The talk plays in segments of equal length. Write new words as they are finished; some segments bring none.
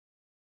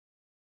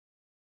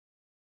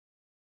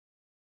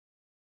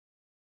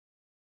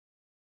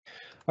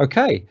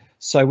Okay,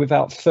 so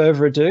without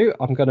further ado,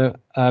 I'm going to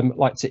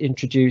like to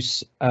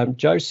introduce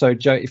Jo. So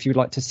Jo, if you'd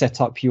like to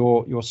set up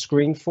your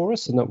screen for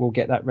us, and that we'll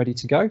get that ready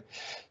to go.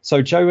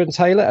 So Joanne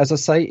Taylor, as I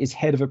say, is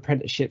Head of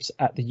Apprenticeships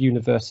at the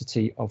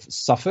University of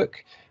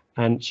Suffolk,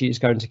 and she is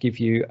going to give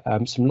you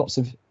lots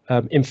of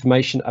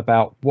information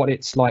about what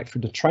it's like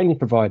from the training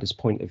provider's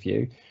point of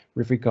view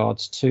with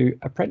regards to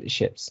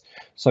apprenticeships.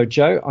 So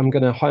Jo, I'm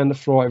going to hand the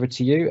floor over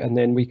to you, and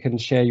then we can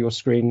share your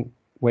screen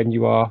when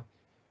you are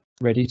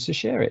ready to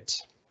share it.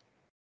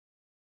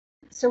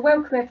 So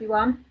welcome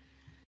everyone.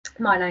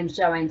 My name's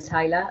Joanne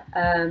Taylor,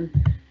 and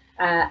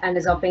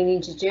as I've been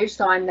introduced,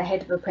 I'm the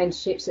Head of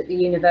Apprenticeships at the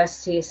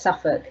University of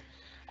Suffolk.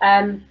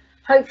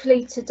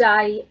 Hopefully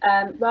today,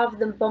 rather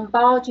than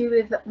bombard you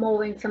with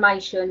more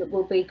information,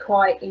 will be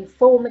quite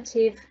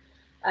informative,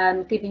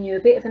 giving you a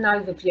bit of an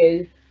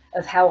overview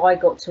of how I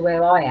got to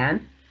where I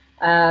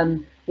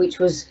am, which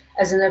was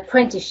as an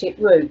apprenticeship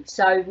route.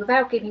 So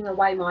without giving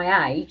away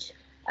my age,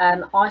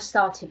 I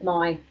started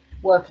my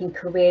working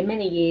career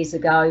many years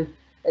ago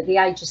at the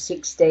age of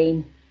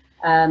 16,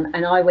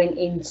 and I went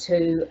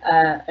into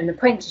an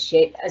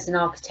apprenticeship as an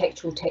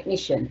architectural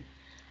technician.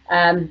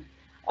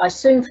 I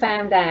soon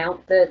found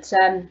out that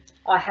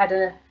I had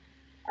a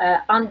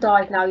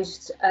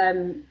undiagnosed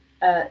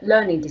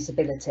learning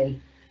disability,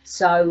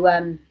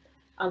 so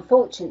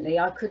unfortunately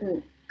I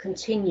couldn't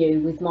continue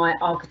with my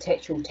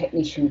architectural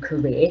technician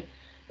career,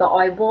 but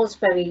I was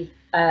very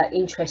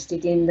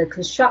interested in the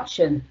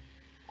construction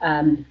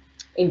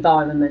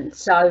environment,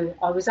 so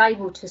I was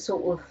able to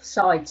sort of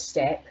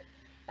sidestep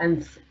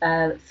and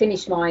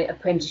finish my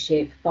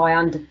apprenticeship by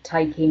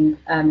undertaking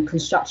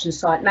construction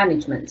site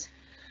management.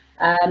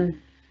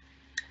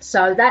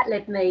 So that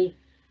led me,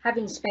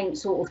 having spent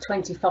sort of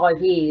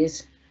 25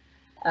 years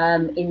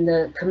in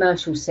the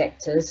commercial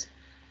sectors.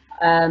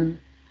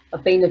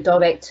 I've been a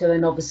director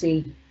and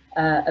obviously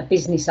a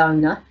business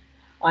owner.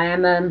 I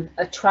am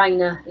a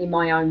trainer in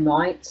my own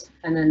right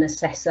and an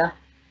assessor.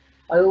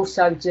 I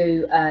also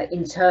do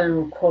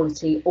internal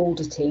quality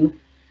auditing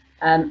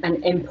and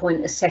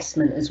endpoint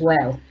assessment as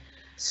well.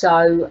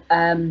 So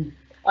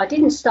I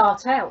didn't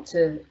start out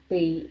to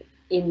be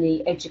in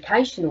the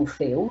educational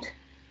field,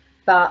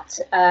 but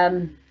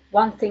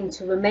one thing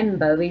to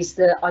remember is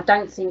that I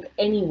don't think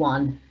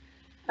anyone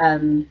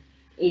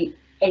it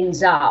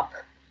ends up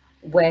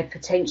where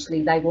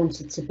potentially they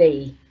wanted to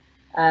be.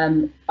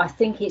 I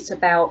think it's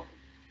about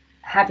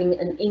having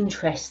an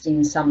interest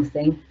in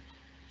something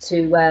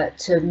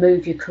to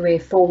move your career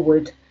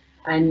forward,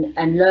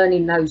 and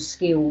learning those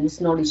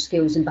skills, knowledge,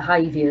 skills and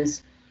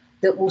behaviours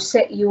that will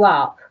set you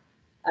up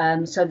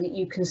so that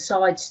you can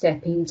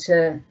sidestep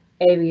into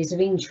areas of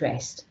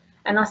interest.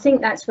 And I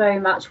think that's very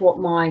much what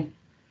my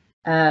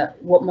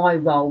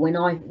role when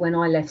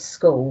I left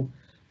school,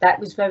 that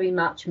was very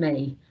much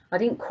me. I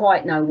didn't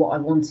quite know what I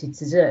wanted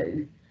to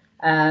do,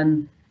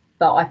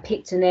 but I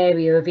picked an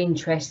area of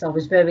interest. I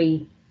was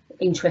very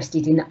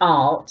interested in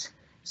art,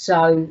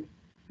 so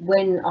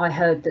when I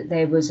heard that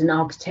there was an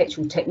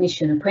architectural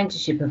technician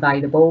apprenticeship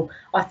available,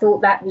 I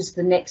thought that was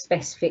the next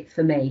best fit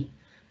for me.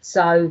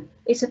 So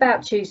it's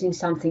about choosing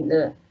something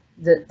that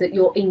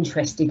you're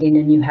interested in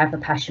and you have a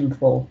passion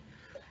for.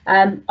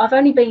 I've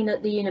only been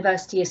at the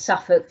University of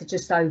Suffolk for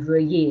just over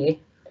a year,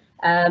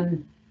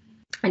 and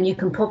you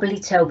can probably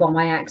tell by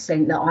my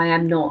accent that I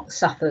am not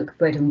Suffolk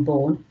bred and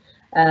born.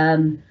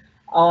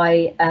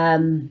 I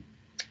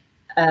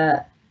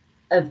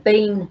have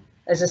been,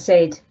 as I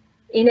said,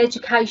 in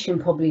education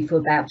probably for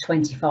about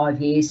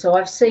 25 years, so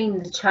I've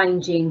seen the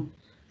changing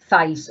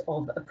face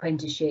of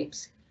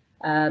apprenticeships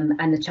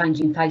and the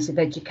changing face of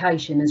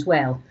education as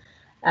well.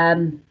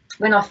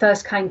 When I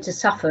first came to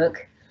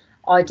Suffolk,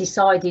 I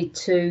decided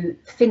to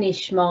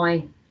finish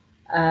my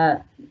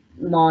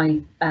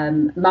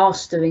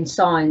Master in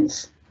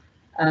Science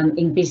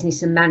in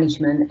Business and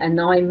Management,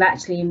 and I'm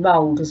actually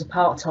enrolled as a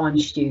part-time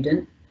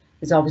student,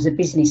 as I was a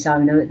business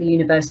owner at the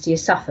University of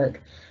Suffolk.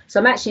 So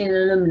I'm actually an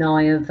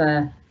alumni of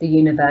the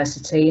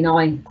university, and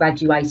I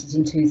graduated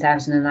in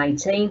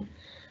 2018.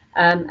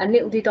 And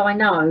little did I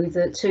know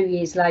that 2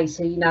 years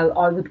later, you know,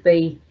 I would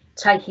be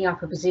taking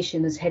up a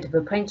position as head of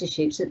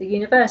apprenticeships at the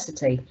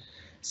university.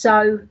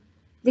 So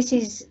this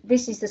is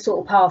the sort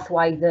of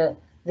pathway that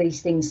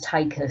these things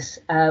take us.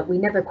 We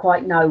never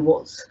quite know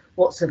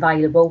what's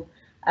available.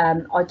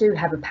 I do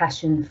have a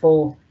passion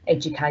for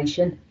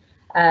education.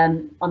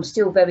 I'm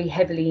still very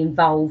heavily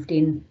involved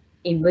in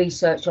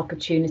research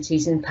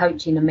opportunities and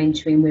coaching and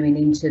mentoring women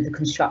into the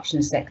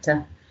construction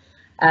sector.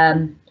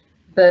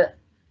 But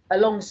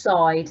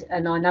alongside,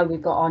 and I know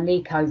we've got our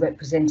NECO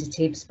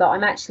representatives, but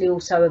I'm actually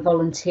also a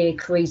volunteer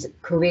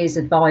careers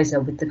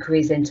advisor with the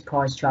Careers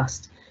Enterprise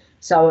Trust.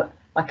 So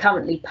I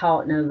currently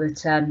partner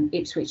at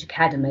Ipswich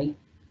Academy,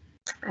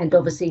 and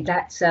obviously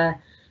that's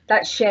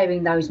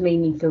sharing those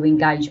meaningful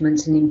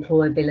engagements and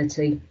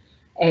employability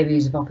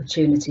areas of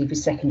opportunity for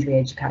secondary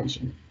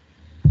education.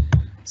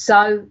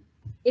 So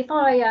if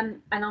I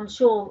and I'm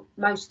sure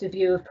most of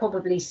you have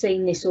probably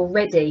seen this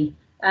already,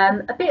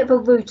 a bit of a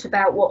route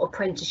about what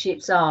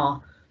apprenticeships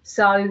are.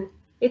 So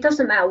it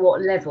doesn't matter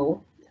what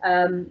level,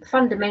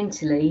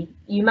 fundamentally,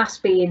 you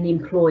must be an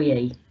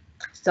employee.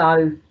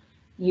 So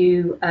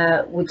you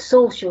would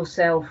source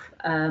yourself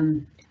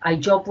a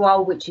job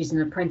role, which is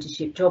an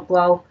apprenticeship job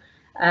role.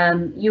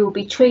 You will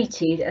be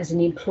treated as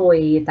an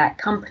employee of that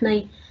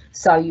company.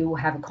 So you will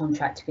have a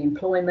contract of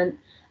employment,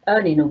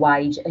 earning a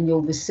wage, and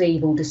you'll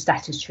receive all the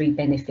statutory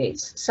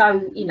benefits.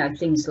 So, you know,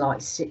 things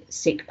like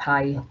sick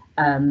pay,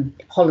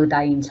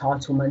 holiday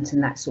entitlement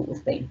and that sort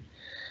of thing.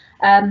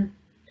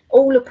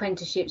 All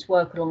apprenticeships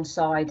work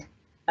alongside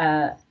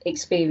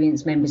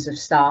experienced members of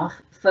staff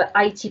for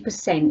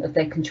 80% of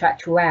their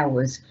contractual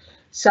hours.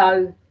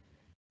 So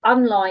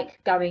unlike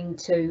going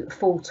to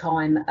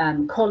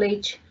full-time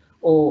college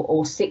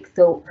or sixth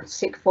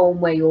form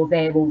where you're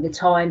there all the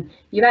time,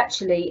 you're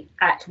actually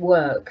at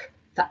work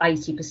for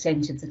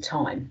 80% of the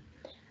time.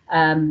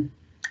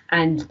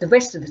 And the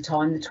rest of the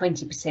time, the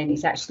 20%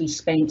 is actually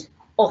spent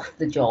off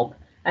the job.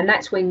 And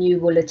that's when you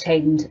will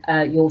attend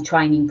your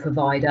training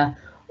provider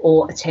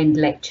or attend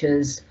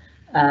lectures,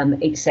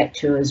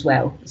 etc. as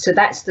well. So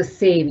that's the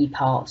theory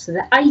part. So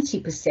the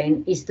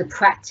 80% is the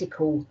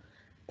practical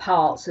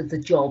parts of the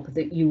job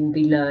that you will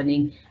be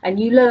learning, and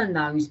you learn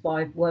those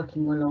by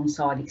working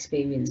alongside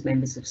experienced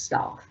members of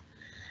staff.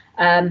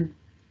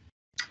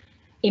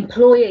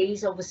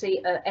 Employees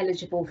obviously are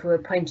eligible for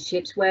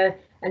apprenticeships where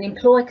an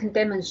employer can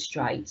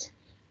demonstrate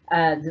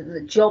that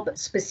the job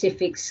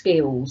specific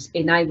skills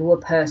enable a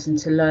person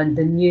to learn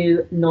the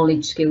new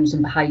knowledge, skills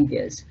and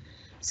behaviours.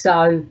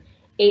 So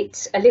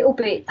it's a little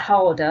bit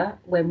harder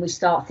when we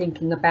start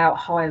thinking about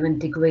higher and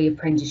degree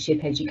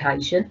apprenticeship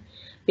education,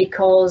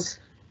 because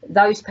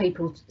those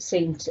people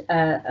seem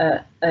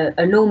to,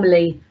 are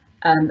normally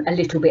a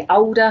little bit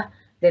older.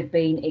 They've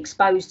been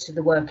exposed to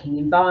the working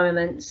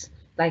environments.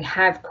 They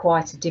have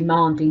quite a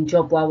demanding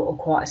job role or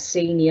quite a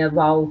senior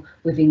role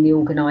within the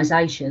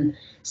organisation.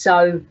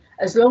 So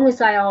as long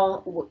as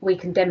we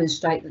can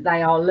demonstrate that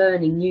they are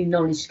learning new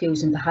knowledge,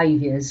 skills and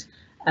behaviours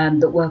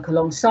that work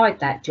alongside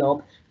that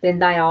job, then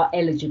they are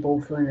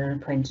eligible for an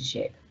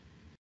apprenticeship.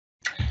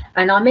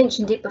 And I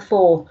mentioned it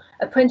before,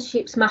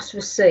 apprenticeships must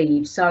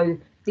receive, so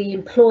the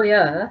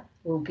employer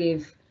will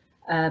give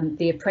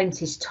the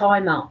apprentice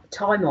time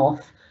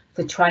off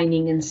for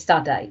training and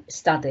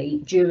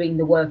study during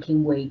the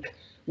working week,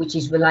 which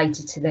is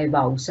related to their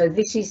role. So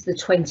this is the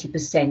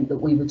 20% that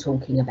we were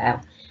talking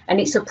about, and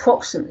it's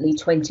approximately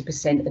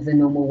 20% of the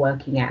normal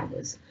working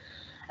hours.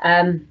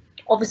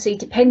 Obviously,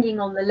 depending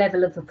on the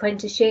level of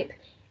apprenticeship,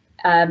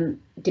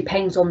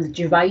 depends on the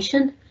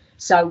duration.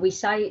 So we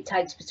say it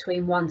takes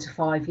between 1 to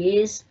 5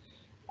 years.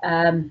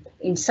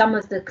 In some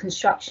of the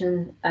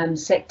construction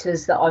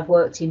sectors that I've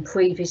worked in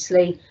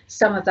previously,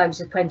 some of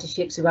those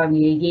apprenticeships are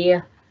only a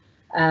year.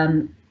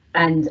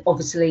 And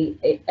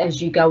obviously,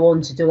 as you go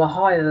on to do a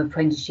higher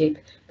apprenticeship,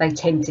 they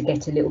tend to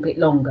get a little bit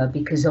longer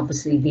because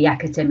obviously the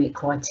academic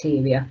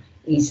criteria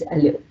is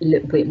a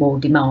little bit more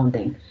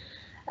demanding.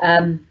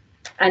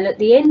 And at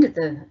the end of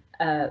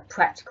the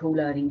practical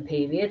learning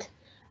period,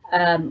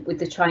 with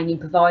the training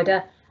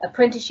provider,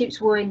 apprenticeships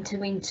will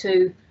enter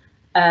into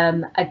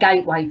a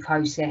gateway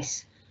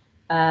process.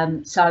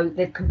 So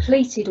they've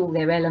completed all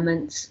their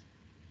elements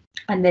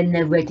and then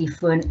they're ready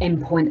for an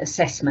endpoint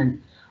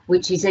assessment,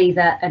 which is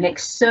either an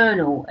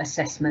external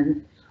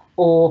assessment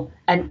or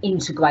an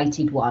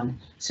integrated one.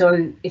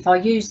 So if I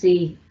use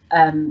the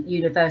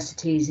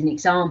university as an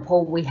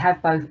example, we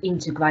have both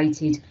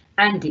integrated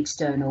and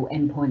external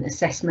endpoint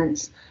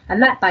assessments.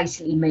 And that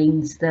basically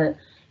means that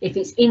if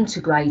it's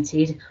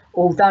integrated,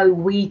 although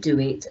we do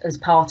it as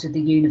part of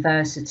the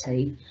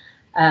university,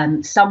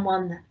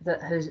 someone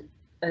that has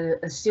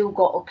still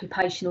got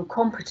occupational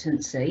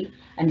competency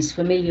and is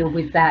familiar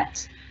with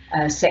that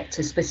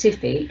sector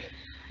specific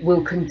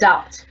will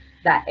conduct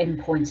that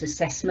endpoint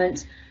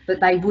assessment, but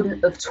they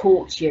wouldn't have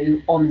taught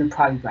you on the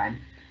programme.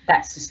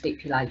 That's the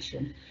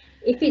stipulation.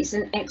 If it's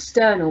an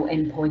external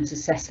endpoint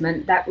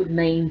assessment, that would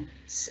mean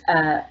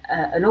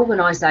an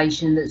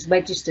organisation that's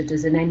registered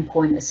as an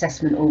endpoint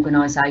assessment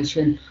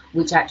organisation,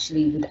 which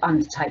actually would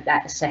undertake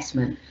that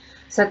assessment.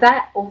 So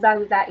that,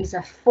 although that is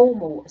a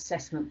formal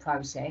assessment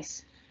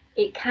process,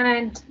 it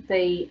can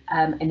be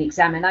an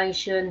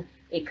examination,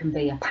 it can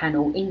be a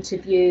panel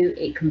interview,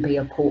 it can be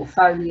a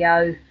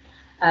portfolio.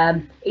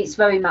 It's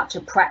very much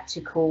a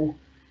practical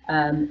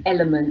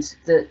element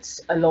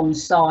that's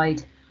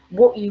alongside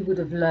what you would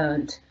have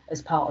learned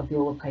as part of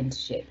your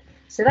apprenticeship.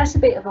 So that's a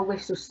bit of a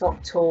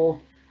whistle-stop tour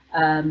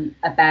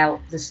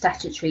about the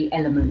statutory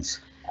elements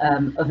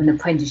of an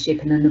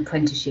apprenticeship and an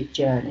apprenticeship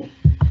journey.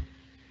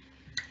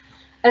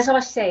 As I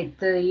said,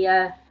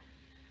 there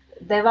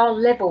are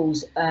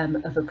levels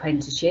of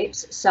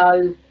apprenticeships.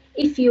 So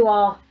if you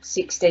are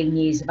 16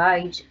 years of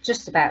age,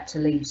 just about to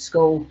leave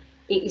school,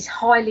 it is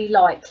highly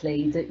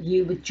likely that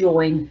you would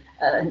join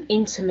an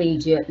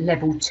intermediate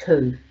level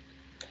 2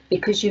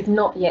 because you've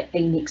not yet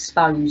been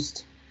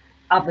exposed,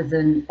 other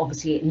than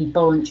obviously any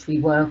voluntary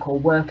work or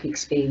work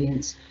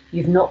experience,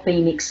 you've not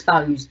been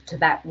exposed to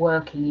that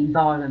working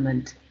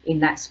environment in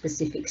that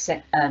specific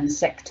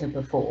sector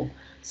before.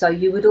 So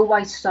you would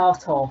always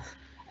start off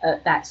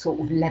at that sort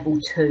of level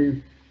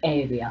 2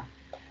 area.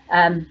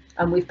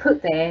 And we've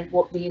put there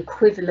what the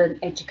equivalent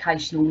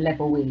educational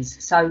level is.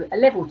 So a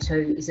level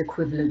 2 is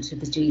equivalent to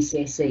the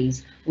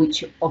GCSEs,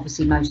 which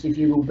obviously most of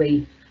you will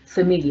be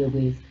familiar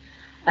with.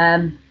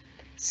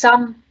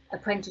 Some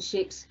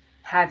apprenticeships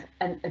have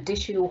an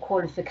additional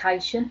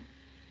qualification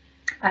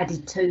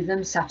added to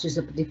them, such as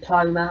a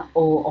diploma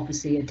or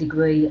obviously a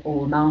degree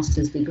or a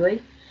master's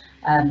degree,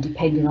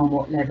 depending on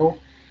what level.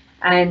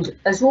 And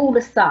as rule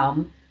of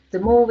thumb, the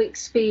more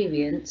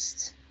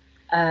experienced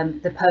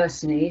the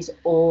person is,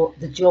 or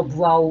the job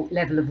role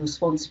level of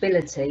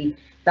responsibility,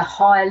 the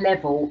higher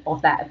level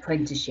of that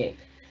apprenticeship.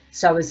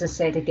 So as I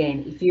said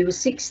again, if you were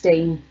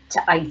 16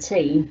 to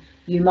 18,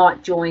 you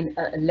might join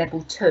at a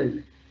level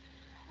 2.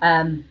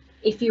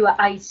 If you are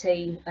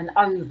 18 and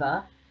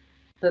over,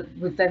 but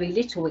with very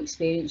little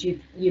experience,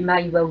 you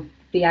may well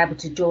be able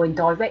to join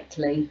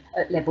directly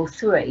at level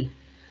 3.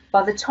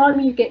 By the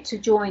time you get to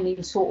join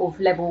in sort of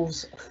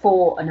levels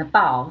 4 and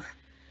above,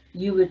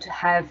 you would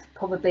have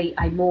probably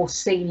a more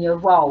senior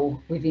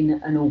role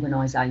within an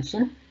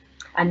organisation,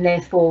 and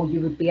therefore you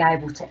would be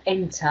able to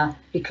enter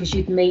because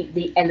you'd meet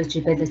the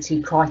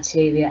eligibility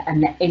criteria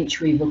and the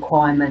entry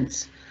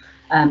requirements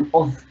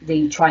of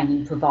the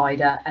training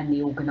provider and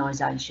the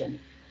organisation.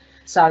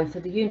 So for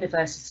the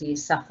University of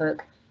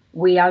Suffolk,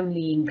 we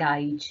only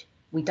engage,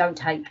 we don't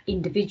take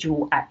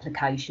individual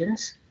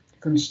applications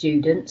from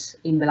students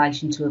in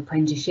relation to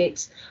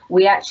apprenticeships.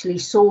 We actually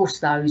source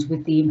those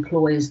with the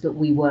employers that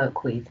we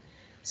work with.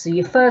 So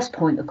your first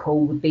point of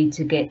call would be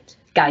to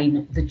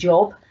gain the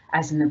job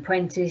as an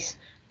apprentice,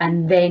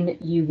 and then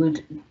you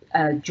would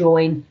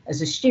join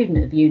as a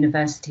student of the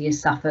University of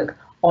Suffolk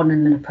on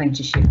an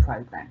apprenticeship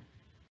programme.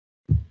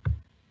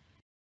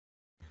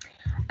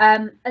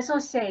 As I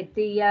said,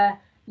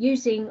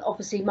 using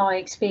obviously my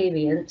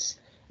experience,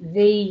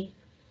 one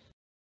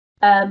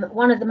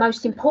of the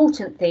most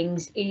important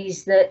things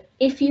is that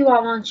if you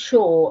are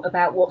unsure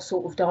about what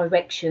sort of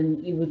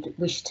direction you would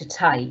wish to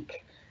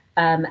take,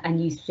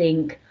 and you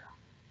think,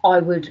 I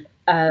would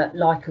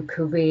like a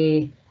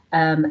career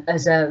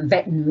as a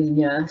veterinary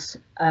nurse,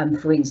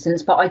 for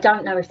instance, but I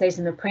don't know if there's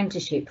an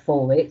apprenticeship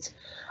for it,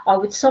 I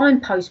would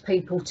signpost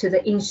people to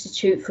the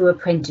Institute for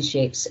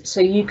Apprenticeships, so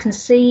you can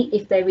see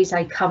if there is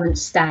a current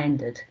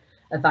standard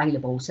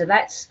available. So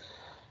that's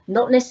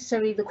not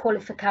necessarily the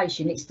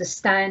qualification, it's the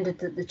standard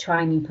that the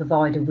training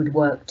provider would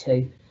work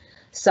to.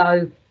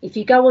 So if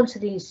you go onto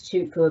the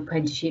Institute for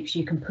Apprenticeships,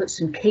 you can put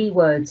some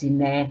keywords in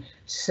there,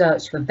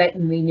 search for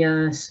veterinary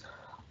nurse,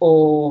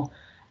 or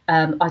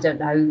I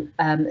don't know,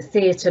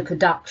 theatre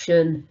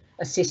production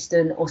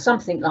assistant or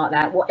something like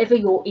that, whatever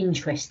you're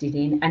interested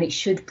in, and it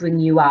should bring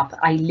you up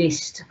a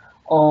list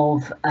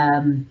of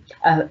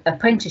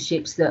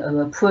apprenticeships that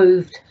are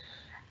approved.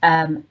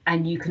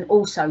 And you can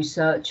also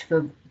search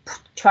for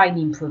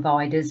training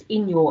providers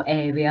in your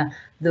area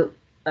that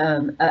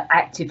are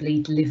actively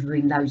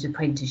delivering those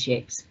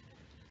apprenticeships.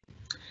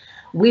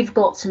 We've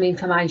got some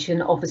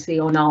information obviously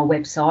on our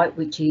website,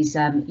 which is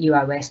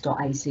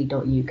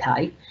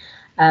uos.ac.uk.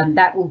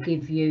 That will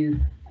give you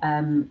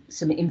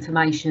some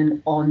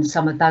information on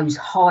some of those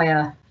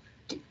higher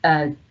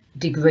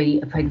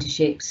degree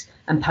apprenticeships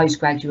and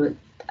postgraduate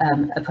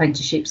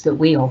apprenticeships that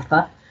we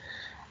offer.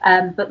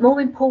 But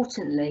more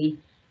importantly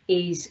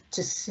is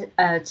to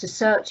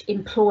search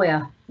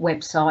employer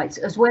websites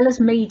as well as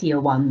media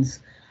ones.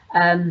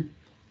 A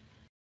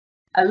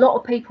lot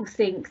of people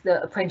think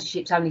that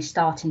apprenticeships only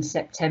start in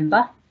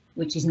September,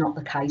 which is not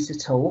the case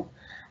at all.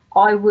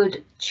 I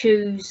would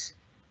choose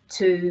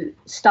to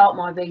start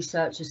my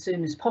research as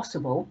soon as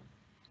possible,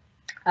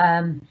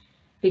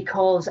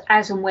 because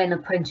as and when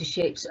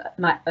apprenticeships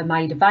are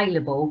made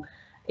available,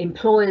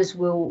 employers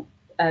will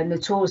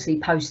notoriously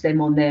post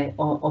them on their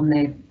own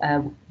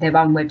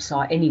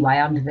website anyway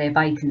under their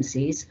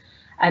vacancies,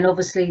 and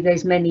obviously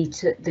there's many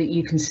that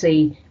you can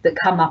see that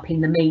come up in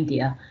the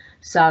media.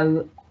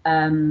 So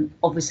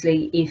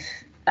obviously if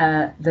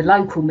the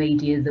local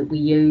media that we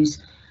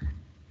use,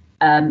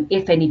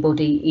 if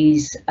anybody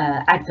is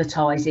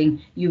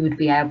advertising, you would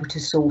be able to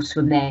source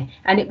from there,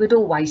 and it would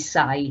always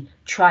say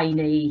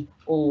trainee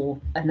or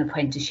an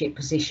apprenticeship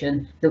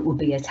position that will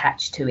be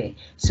attached to it,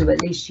 so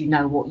at least you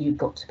know what you've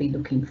got to be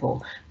looking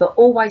for. But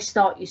always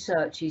start your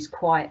searches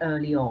quite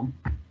early on.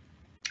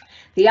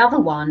 The other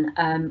one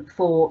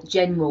for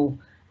general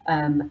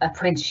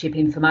apprenticeship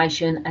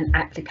information and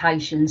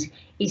applications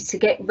is to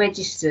get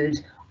registered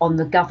on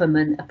the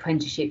government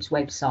apprenticeships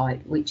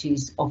website, which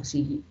is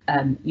obviously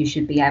you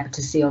should be able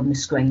to see on the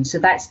screen. So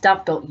that's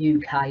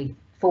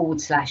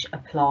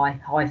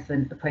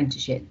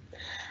gov.uk/apply-apprenticeship.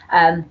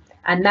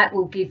 And that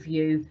will give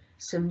you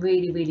some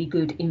really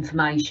good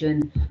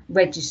information.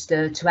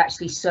 Register to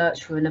actually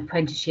search for an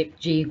apprenticeship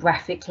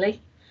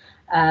geographically,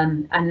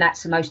 and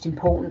that's the most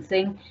important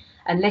thing.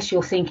 Unless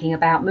you're thinking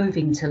about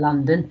moving to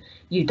London,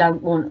 you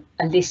don't want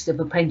a list of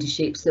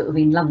apprenticeships that are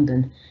in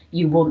London.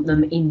 You want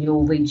them in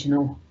your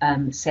regional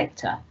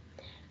sector.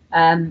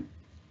 And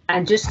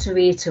just to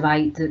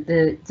reiterate that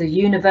the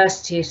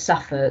University of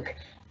Suffolk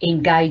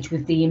engage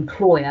with the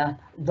employer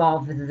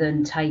rather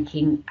than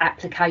taking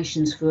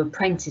applications for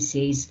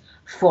apprentices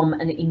from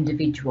an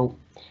individual.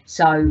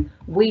 So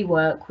we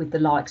work with the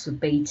likes of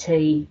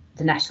BT,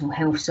 the National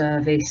Health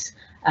Service,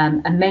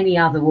 and many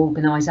other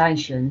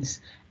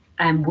organisations,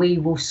 and we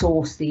will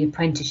source the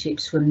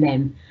apprenticeships from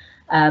them.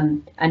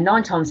 And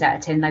 9 times out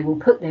of 10, they will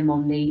put them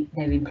on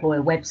their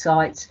employer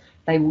websites.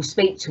 They will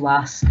speak to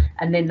us,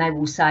 and then they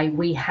will say,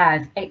 we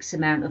have X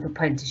amount of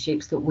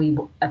apprentices that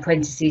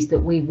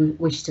we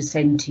wish to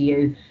send to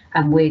you,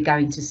 and we're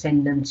going to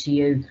send them to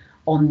you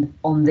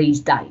on these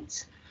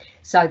dates.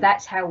 So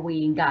that's how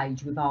we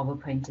engage with our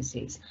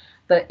apprentices.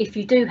 But if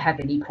you do have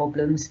any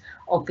problems,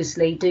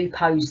 obviously do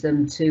pose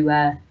them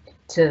to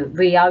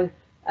Rio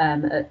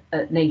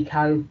at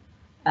NICO,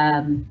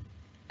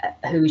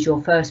 who is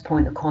your first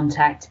point of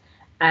contact.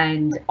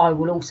 And I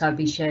will also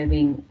be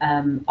sharing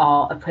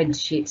our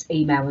apprenticeships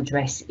email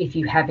address if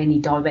you have any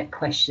direct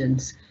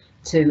questions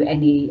to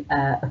any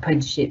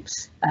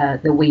apprenticeships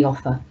that we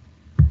offer.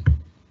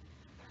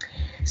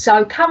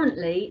 So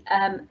currently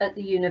at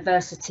the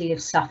University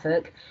of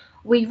Suffolk,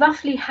 we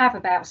roughly have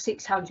about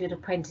 600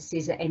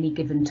 apprentices at any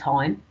given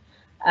time.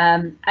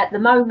 At the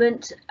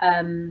moment,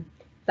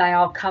 they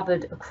are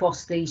covered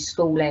across these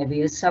school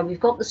areas. So we've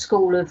got the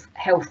School of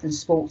Health and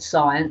Sports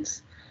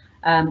Science,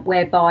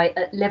 whereby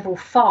at level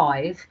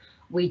 5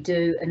 we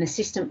do an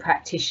assistant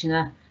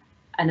practitioner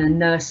and a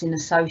nursing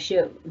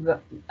associate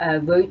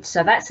route.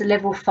 So that's a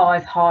level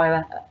 5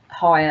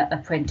 higher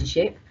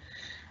apprenticeship.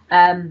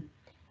 And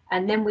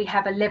then we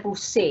have a level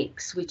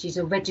 6, which is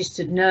a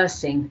registered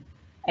nursing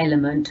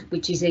element,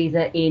 which is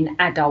either in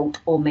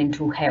adult or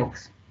mental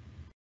health.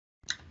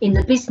 In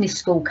the business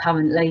school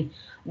currently,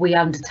 we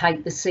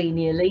undertake the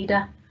senior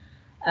leader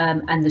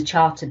and the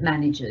chartered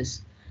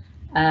managers.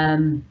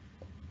 And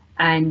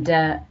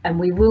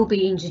we will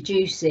be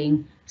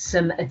introducing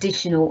some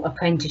additional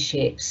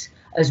apprenticeships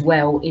as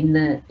well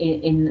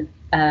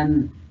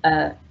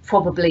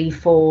probably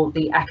for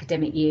the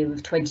academic year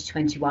of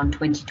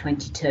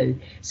 2021-2022.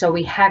 So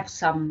we have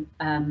some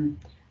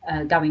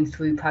going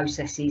through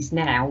processes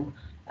now.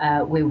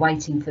 We're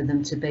waiting for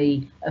them to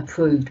be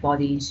approved by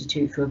the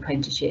Institute for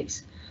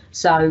Apprenticeships.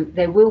 So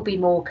there will be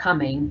more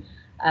coming,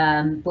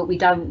 but we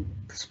don't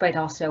spread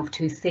ourselves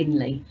too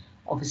thinly,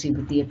 obviously,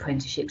 with the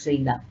apprenticeships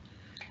either.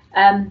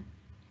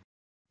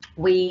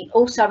 We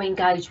also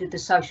engage with the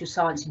Social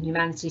Science and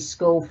Humanities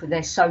School for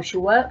their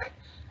social work.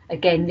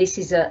 Again, this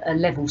is a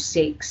level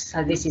 6,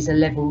 so this is a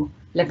level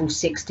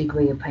 6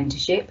 degree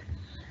apprenticeship.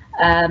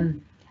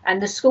 And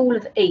the School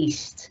of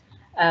East,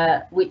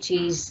 which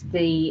is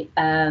the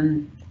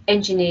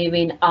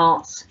Engineering,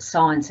 Arts,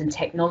 Science and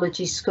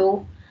Technology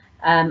School.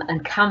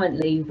 And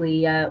currently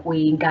we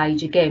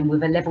engage again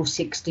with a level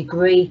 6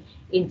 degree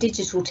in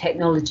digital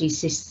technology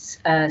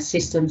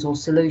systems or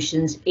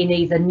solutions in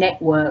either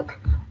network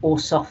or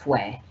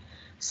software.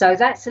 So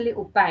that's a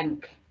little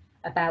bank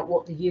about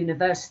what the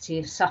University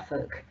of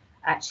Suffolk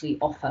actually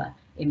offer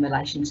in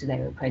relation to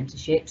their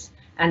apprenticeships.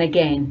 And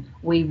again,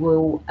 we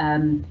will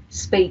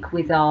speak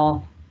with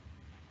our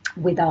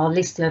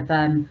list of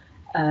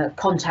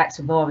contacts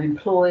of our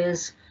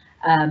employers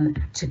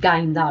to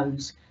gain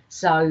those.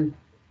 So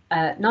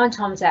 9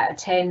 times out of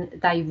 10,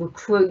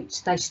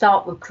 they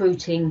start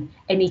recruiting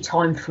any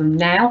time from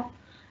now.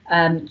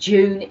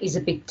 June is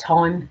a big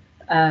time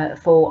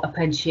for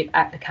apprenticeship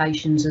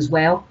applications as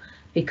well,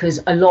 because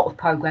a lot of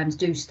programs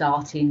do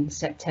start in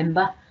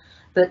September,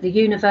 but the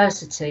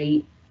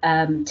university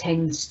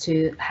tends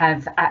to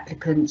have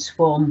applicants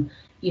from,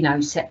 you know,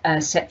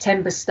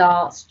 September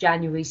starts,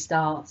 January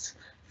starts,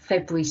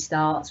 February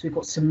starts, we've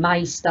got some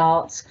May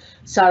starts.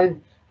 So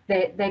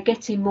they're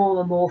getting more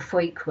and more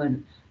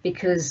frequent,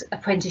 because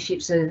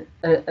apprenticeships are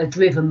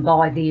driven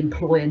by the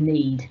employer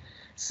need.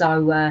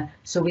 So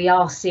we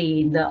are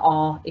seeing that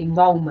our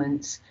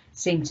enrolments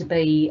seem to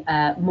be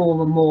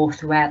more and more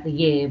throughout the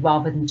year,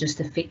 rather than just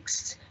a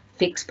fixed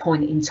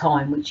point in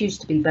time, which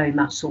used to be very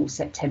much sort of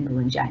September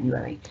and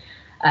January.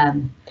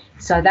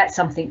 So that's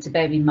something to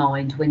bear in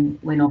mind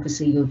when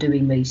obviously you're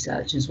doing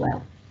research as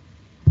well.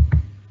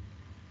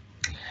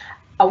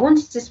 I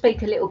wanted to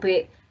speak a little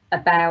bit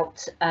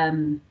about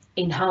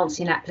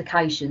enhancing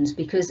applications,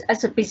 because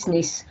as a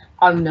business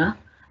owner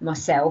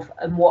myself,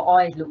 and what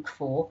I look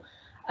for,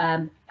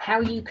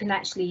 how you can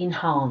actually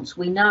enhance.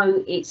 We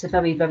know it's a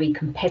very, very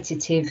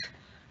competitive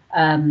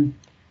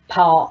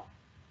part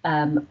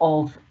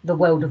of the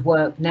world of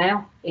work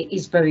now. It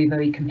is very,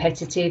 very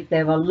competitive.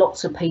 There are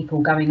lots of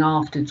people going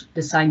after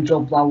the same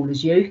job role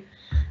as you.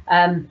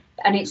 And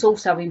it's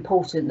also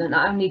important that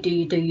not only do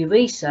you do your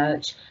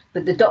research,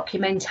 but the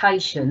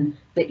documentation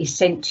that is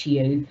sent to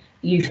you,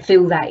 you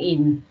fill that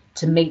in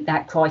to meet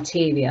that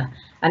criteria.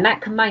 And that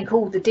can make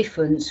all the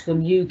difference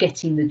from you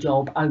getting the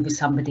job over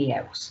somebody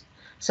else.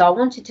 So I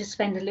wanted to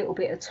spend a little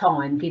bit of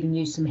time giving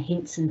you some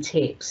hints and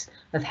tips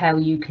of how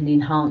you can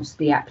enhance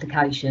the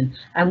application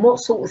and what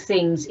sort of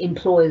things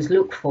employers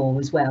look for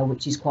as well,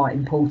 which is quite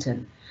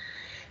important.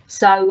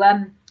 So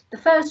the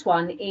first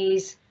one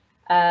is,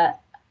 I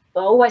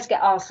always get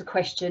asked the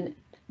question,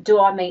 do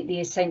I meet the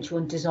essential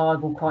and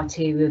desirable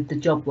criteria of the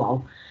job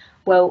role?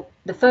 Well,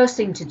 the first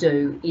thing to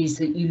do is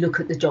that you look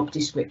at the job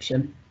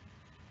description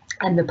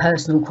and the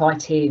personal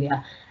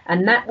criteria,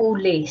 and that will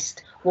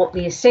list what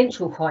the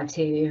essential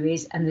criteria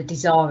is and the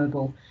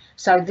desirable.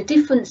 So the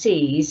difference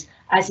is,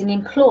 as an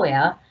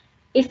employer,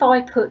 if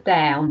I put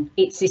down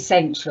it's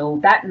essential,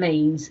 that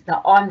means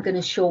that I'm going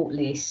to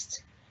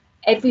shortlist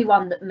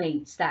everyone that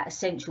meets that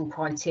essential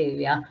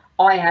criteria.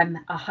 I am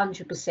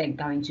 100%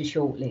 going to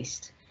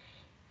shortlist.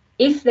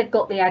 If they've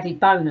got the added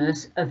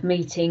bonus of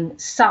meeting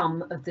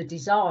some of the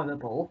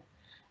desirable,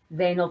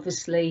 then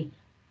obviously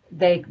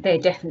they're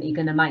definitely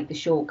going to make the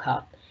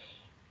shortcut.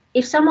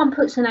 If someone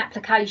puts an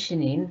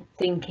application in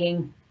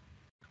thinking,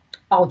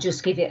 I'll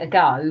just give it a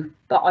go,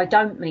 but I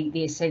don't meet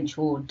the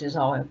essential or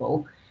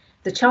desirable,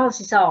 the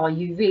chances are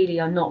you really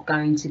are not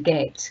going to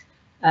get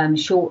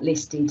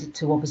shortlisted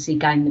to obviously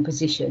gain the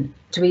position,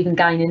 to even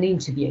gain an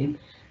interview.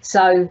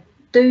 So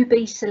do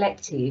be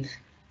selective,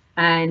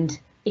 and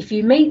if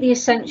you meet the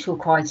essential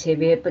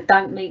criteria but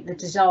don't meet the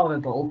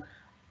desirable,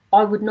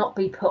 I would not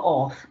be put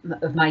off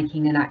of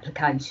making an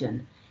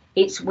application.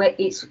 It's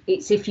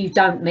if you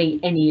don't meet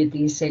any of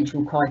the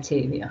essential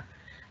criteria,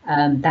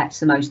 that's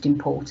the most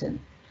important.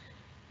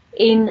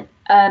 In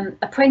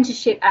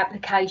apprenticeship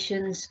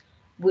applications,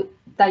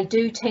 they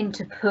do tend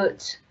to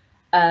put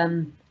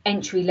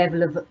entry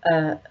level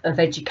of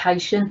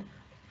education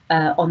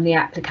on the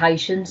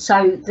application.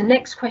 So the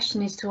next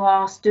question is to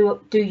ask, do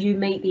you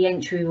meet the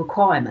entry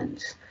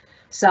requirements?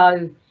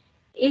 So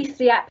if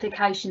the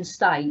application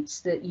states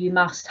that you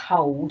must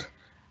hold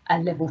a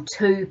level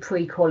 2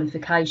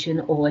 pre-qualification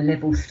or a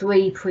level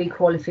 3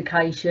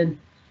 pre-qualification,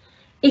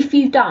 if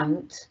you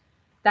don't,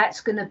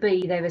 that's going to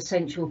be their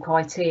essential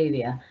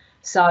criteria.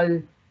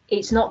 So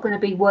it's not going to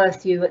be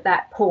worth you at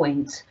that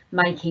point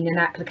making an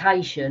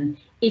application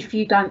if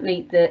you don't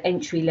meet the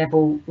entry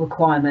level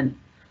requirement,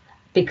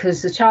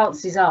 because the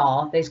chances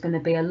are there's going to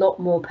be a lot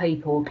more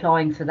people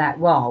applying for that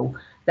role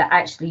that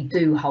actually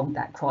do hold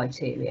that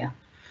criteria.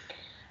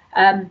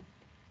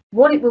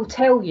 What it will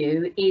tell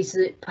you is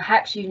that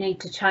perhaps you need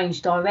to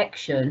change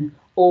direction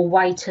or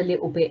wait a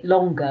little bit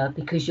longer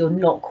because you're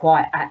not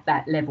quite at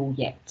that level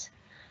yet.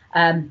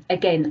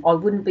 Again, I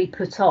wouldn't be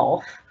put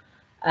off.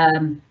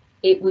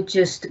 It would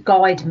just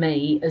guide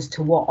me as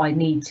to what I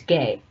need to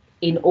get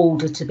in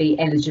order to be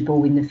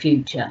eligible in the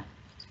future.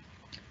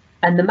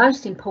 And the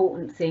most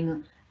important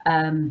thing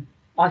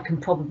I can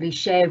probably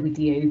share with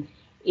you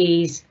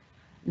is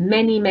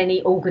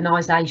many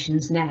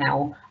organisations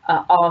now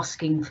are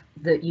asking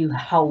that you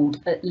hold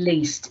at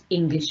least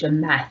English and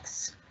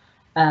maths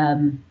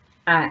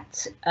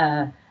at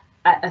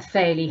a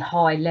fairly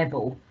high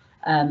level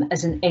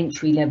as an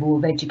entry level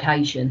of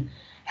education.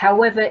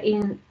 However,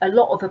 in a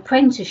lot of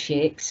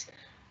apprenticeships,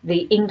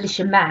 the English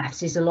and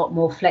maths is a lot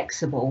more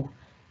flexible.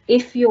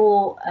 If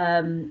you're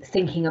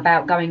thinking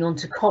about going on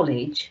to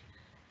college,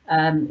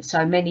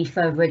 so many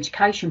further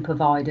education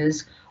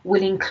providers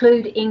will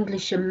include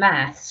English and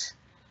maths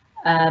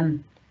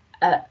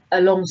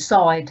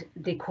alongside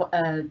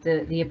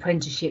the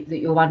apprenticeship that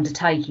you're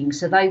undertaking.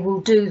 So they will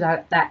do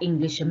that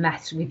English and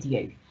maths with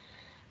you.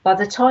 By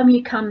the time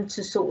you come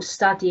to sort of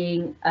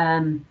studying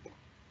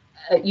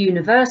at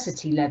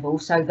university level,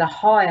 so the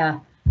higher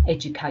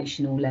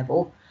educational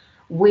level,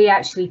 we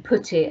actually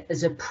put it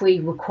as a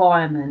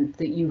pre-requirement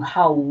that you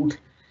hold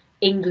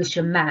English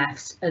and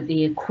maths at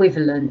the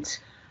equivalent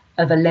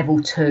of a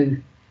level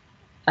 2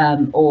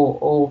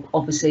 or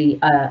obviously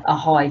a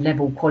high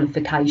level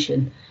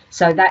qualification.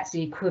 So that's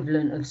the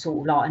equivalent of sort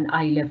of like an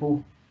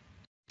A-level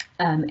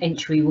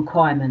entry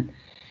requirement.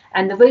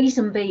 And the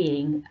reason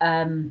being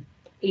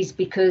is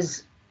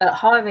because at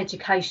higher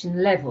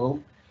education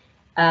level,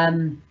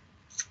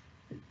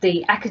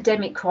 the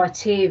academic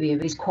criteria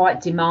is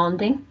quite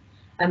demanding.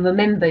 And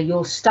remember,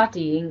 you're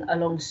studying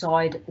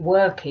alongside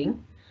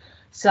working.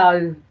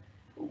 So,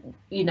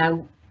 you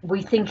know,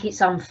 we think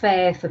it's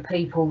unfair for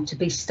people to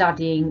be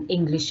studying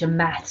English and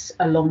maths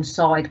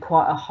alongside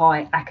quite a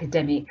high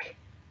academic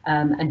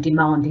and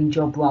demanding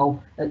job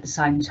role at the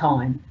same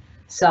time.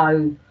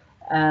 So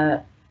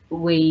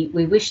we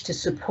wish to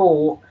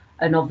support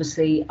and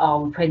obviously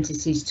our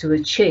apprentices to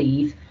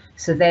achieve.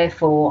 So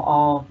therefore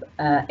our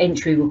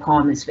entry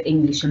requirements for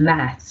English and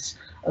maths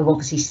are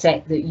obviously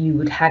set that you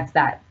would have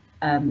that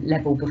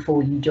level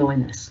before you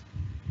join us.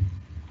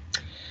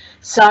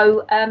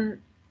 So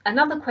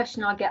another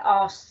question I get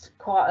asked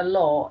quite a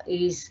lot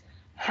is,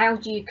 how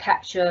do you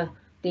capture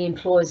the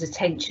employer's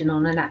attention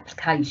on an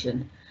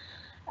application?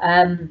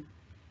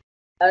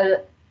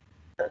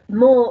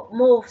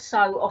 More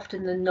so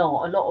often than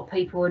not, a lot of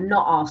people are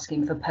not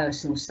asking for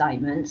personal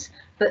statements,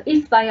 but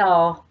if they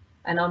are,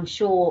 and I'm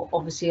sure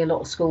obviously a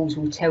lot of schools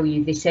will tell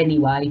you this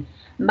anyway,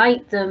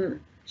 make them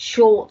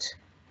short,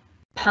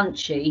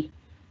 punchy,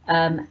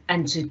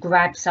 and to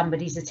grab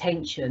somebody's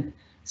attention.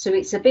 So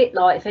it's a bit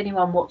like, if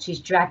anyone watches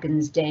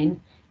Dragon's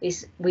Den,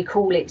 we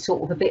call it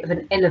sort of a bit of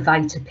an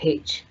elevator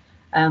pitch,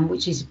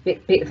 which is a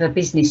bit of a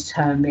business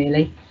term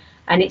really,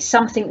 and it's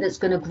something that's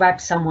going to grab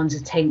someone's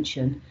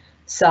attention.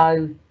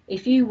 So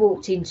if you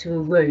walked into a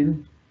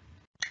room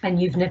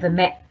and you've never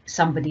met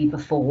somebody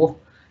before,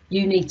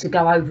 you need to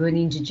go over and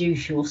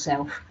introduce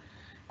yourself.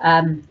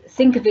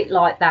 Think of it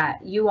like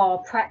that. You are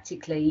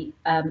practically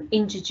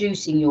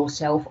introducing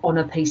yourself on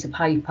a piece of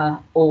paper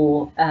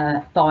or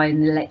by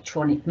an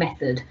electronic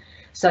method.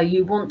 So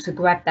you want to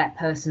grab that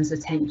person's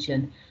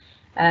attention.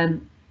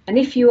 And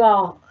if you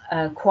are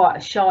quite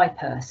a shy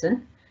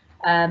person,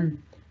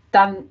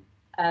 don't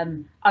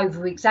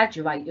over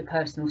exaggerate your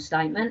personal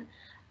statement,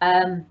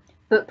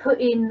 but put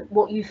in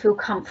what you feel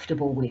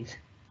comfortable with.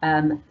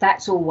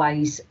 That's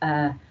always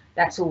a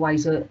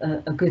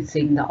good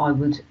thing that I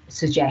would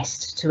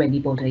suggest to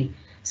anybody.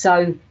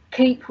 So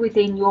keep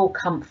within your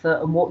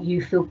comfort and what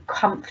you feel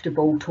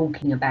comfortable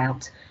talking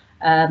about.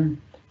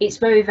 It's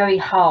very, very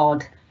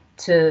hard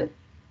to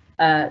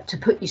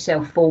put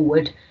yourself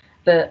forward,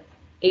 but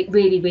it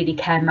really, really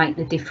can make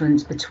the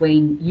difference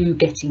between you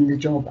getting the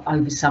job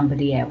over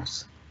somebody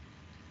else.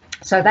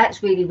 So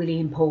that's really, really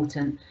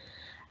important.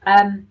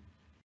 And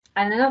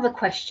another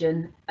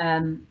question,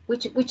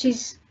 which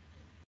is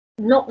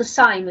not the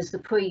same as the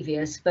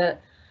previous,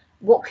 but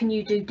what can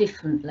you do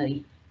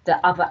differently that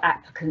other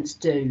applicants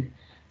do?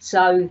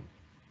 So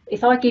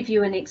if I give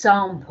you an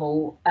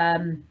example,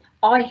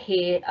 I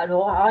hear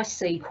or I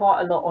see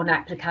quite a lot on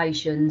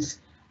applications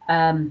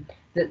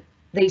that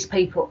these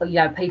people,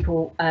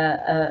 people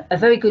are a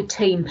very good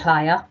team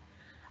player,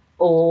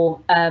 or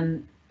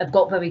have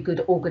got very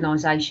good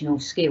organisational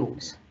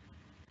skills.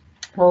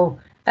 Well,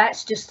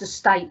 that's just a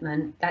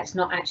statement. That's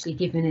not actually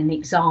giving an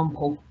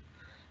example.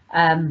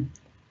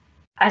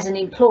 As an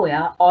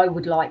employer, I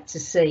would like to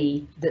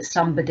see that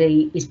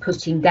somebody is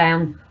putting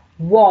down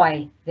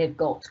why they've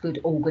got good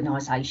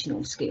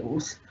organisational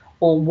skills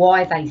or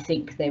why they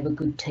think they're a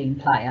good team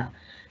player.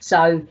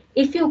 So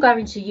if you're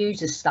going to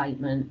use a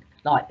statement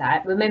like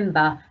that,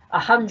 remember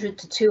 100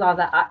 to 2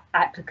 other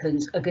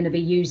applicants are going to be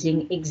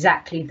using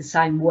exactly the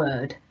same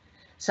word.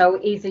 So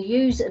either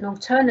use an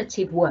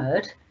alternative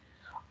word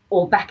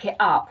or back it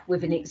up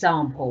with an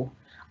example.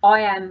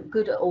 I am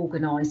good at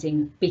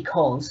organising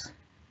because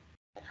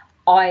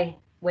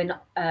when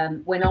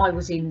I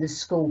was in the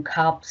school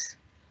clubs,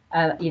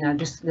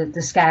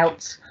 the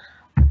scouts,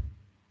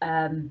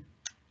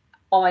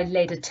 I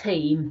led a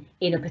team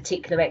in a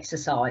particular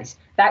exercise.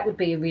 That would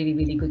be a really,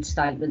 really good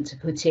statement to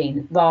put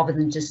in, rather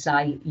than just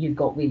say you've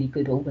got really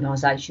good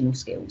organisational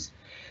skills.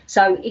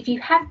 So if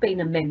you have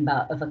been a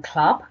member of a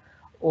club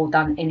or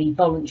done any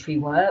voluntary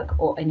work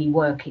or any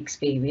work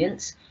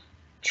experience,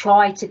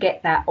 try to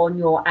get that on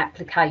your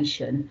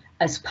application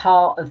as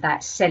part of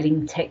that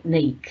selling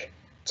technique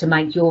to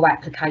make your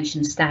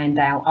application stand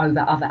out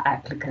over other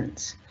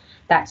applicants.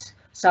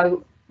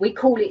 So we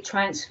call it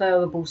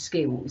transferable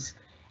skills.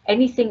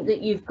 Anything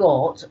that you've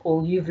got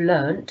or you've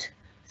learnt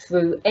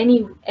through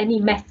any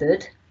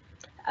method,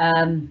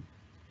 an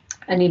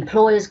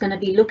employer is going to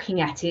be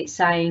looking at it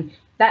saying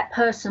that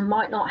person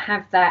might not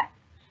have that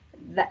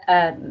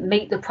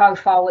meet the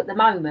profile at the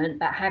moment,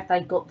 but have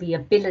they got the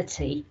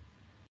ability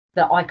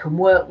that I can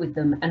work with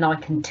them and I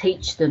can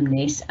teach them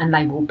this and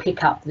they will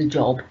pick up the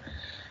job.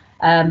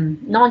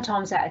 9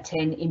 times out of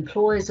 10,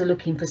 employers are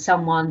looking for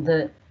someone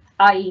that,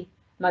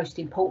 most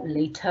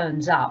importantly,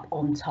 turns up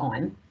on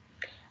time,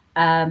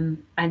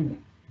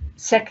 and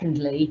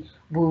secondly,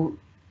 will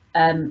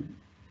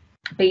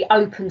be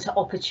open to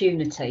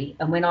opportunity.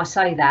 And when I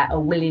say that, a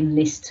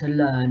willingness to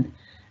learn.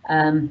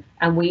 And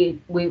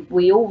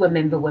we all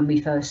remember when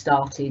we first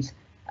started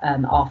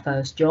our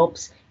first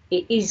jobs,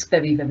 it is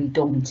very, very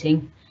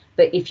daunting.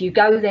 But if you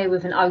go there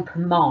with an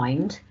open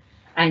mind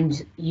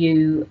and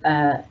you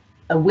are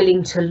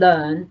willing to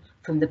learn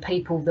from the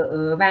people that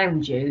are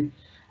around you,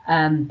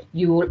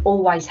 you will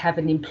always have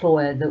an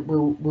employer that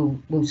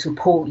will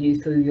support you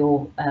through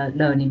your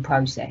learning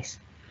process.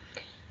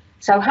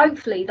 So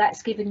hopefully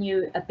that's given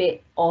you a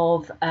bit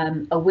of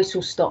a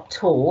whistle-stop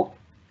tour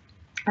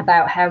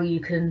about how you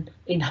can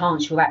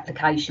enhance your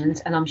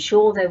applications, and I'm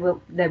sure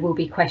there will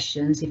be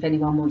questions if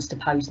anyone wants to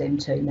pose them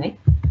to me.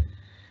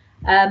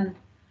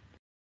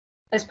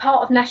 As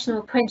part of National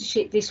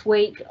Apprenticeship this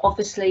week,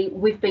 obviously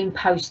we've been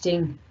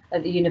posting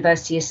at the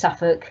University of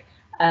Suffolk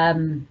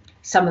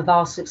some of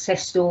our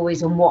success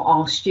stories and what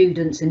our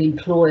students and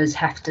employers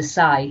have to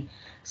say.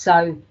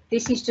 So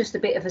this is just a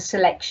bit of a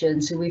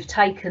selection. So we've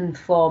taken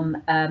from,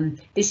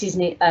 this is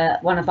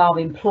one of our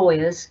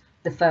employers,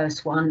 the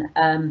first one,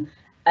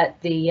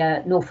 at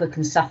the Norfolk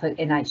and Suffolk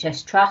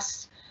NHS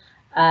Trust,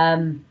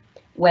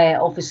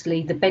 where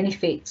obviously the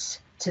benefits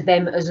to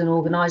them as an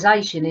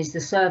organisation is the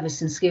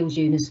service and skills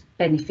units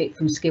benefit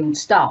from skilled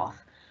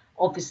staff.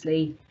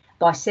 Obviously,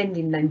 by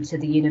sending them to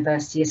the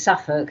University of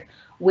Suffolk,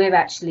 we're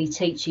actually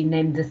teaching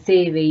them the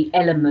theory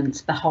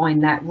elements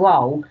behind that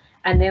role,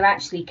 and they're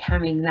actually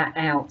carrying that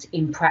out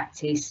in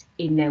practice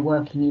in their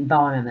working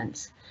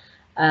environments.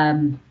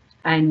 And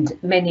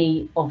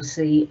many,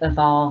 obviously, of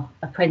our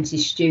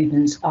apprentice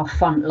students are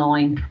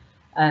frontline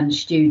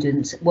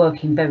students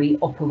working very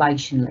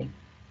operationally.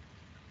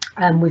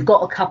 We've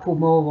got a couple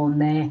more on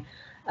there,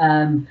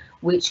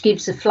 which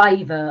gives a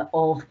flavour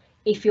of,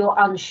 if you're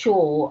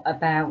unsure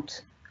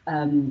about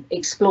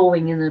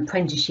exploring an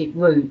apprenticeship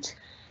route,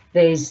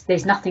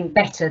 there's nothing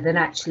better than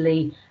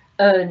actually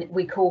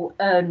we call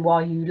earn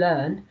while you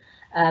learn.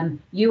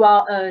 You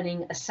are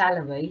earning a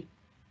salary,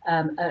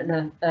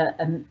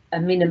 a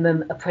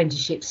minimum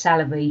apprenticeship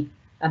salary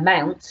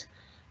amount,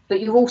 but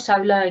you're also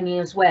learning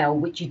as well,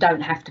 which you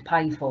don't have to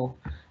pay for,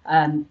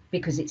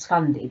 because it's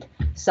funded.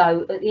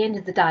 So at the end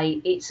of the day,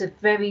 it's a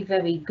very,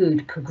 very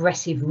good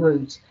progressive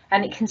route,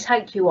 and it can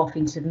take you off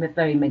into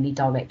very many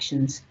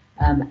directions,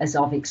 as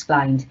I've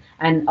explained.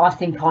 And I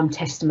think I'm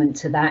testament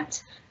to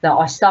that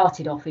I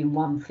started off in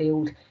one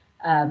field,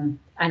 and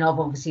I've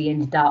obviously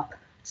ended up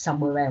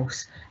somewhere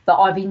else. But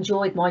I've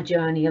enjoyed my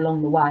journey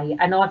along the way,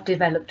 and I've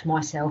developed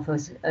myself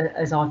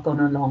as I've gone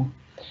along.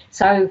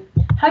 So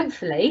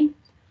hopefully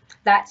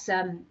that's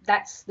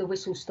the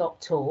whistle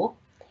stop tour.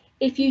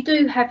 If you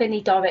do have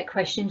any direct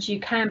questions, you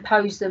can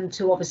pose them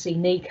to obviously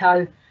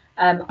Nico.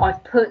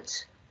 I've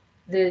put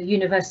the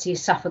University of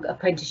Suffolk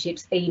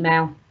Apprenticeships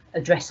email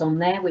address on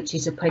there, which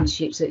is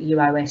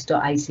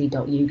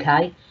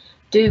apprenticeships@uos.ac.uk.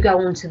 Do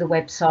go onto the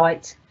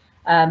website.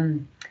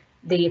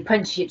 The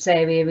apprenticeships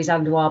area is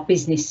under our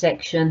business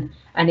section,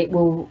 and it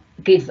will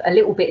give a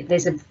little bit,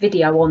 there's a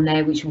video on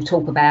there which will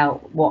talk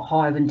about what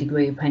higher and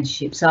degree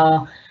apprenticeships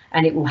are,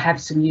 and it will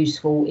have some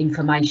useful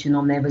information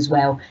on there as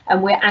well.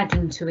 And we're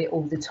adding to it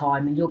all the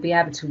time, and you'll be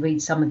able to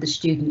read some of the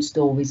student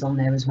stories on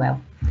there as well.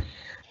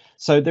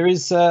 So there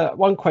is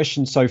one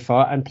question so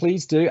far, and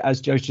please do, as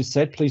Joe just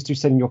said, please do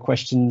send your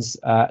questions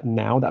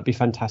now. That'd be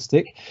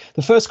fantastic.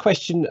 The first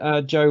question,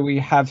 Joe, we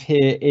have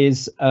here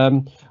is,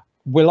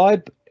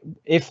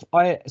 if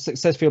I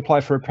successfully apply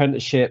for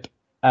apprenticeship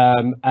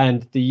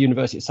and the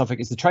University of Suffolk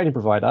is the training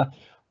provider,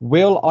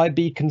 will I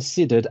be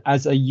considered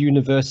as a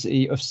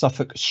University of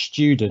Suffolk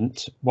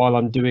student while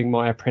I'm doing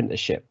my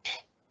apprenticeship?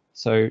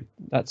 So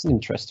that's an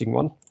interesting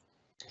one.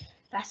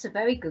 That's a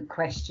very good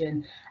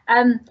question.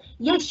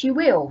 Yes, you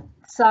will.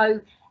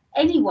 So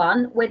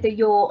anyone, whether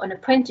you're an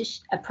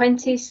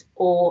apprentice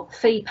or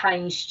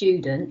fee-paying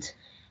student,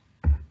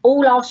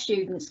 all our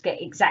students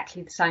get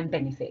exactly the same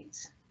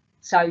benefits.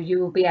 So you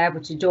will be able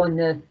to join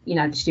the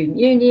student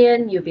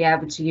union, you'll be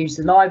able to use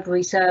the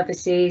library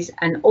services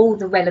and all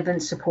the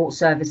relevant support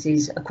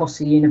services across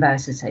the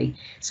university.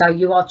 So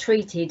you are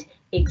treated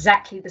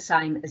exactly the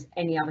same as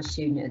any other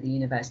student at the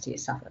University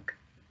of Suffolk.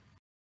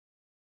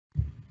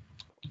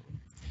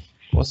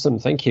 Awesome,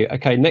 thank you.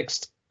 Okay,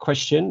 next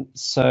question.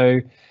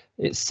 So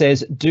it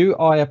says, do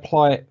I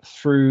apply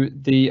through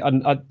the, I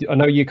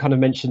know you kind of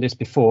mentioned this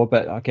before,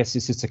 but I guess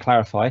this is to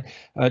clarify,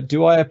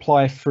 do I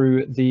apply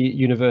through the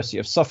University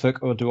of Suffolk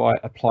or do I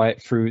apply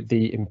it through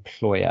the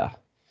employer?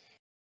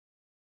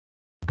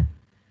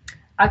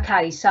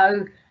 Okay,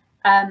 so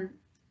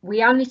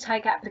we only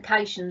take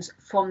applications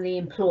from the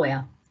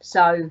employer.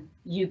 So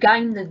you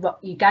gain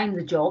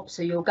the job,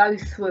 so you'll go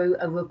through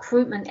a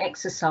recruitment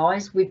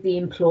exercise with the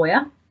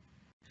employer.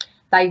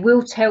 They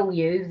will tell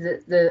you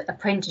that the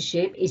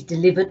apprenticeship is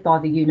delivered by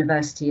the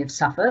University of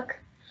Suffolk,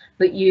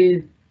 but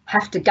you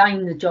have to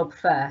gain the job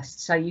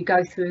first. So you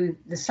go through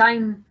the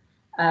same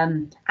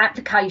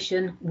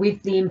application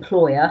with the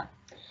employer,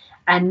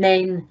 and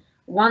then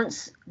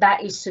once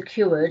that is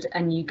secured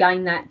and you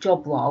gain that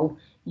job role,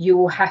 you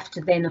will have to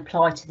then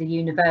apply to the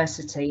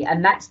university,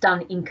 and that's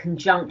done in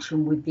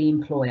conjunction with the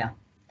employer.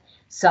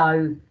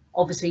 So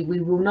obviously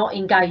we will not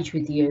engage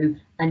with you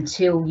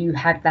until you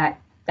have that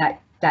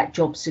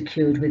job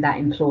secured with that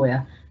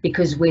employer,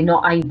 because we're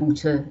not able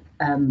to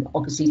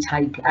obviously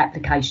take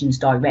applications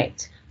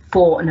direct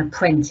for an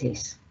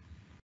apprentice.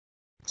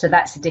 So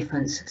that's the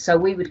difference. So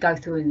we would go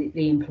through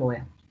the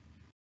employer.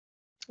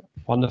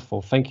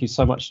 Wonderful. Thank you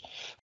so much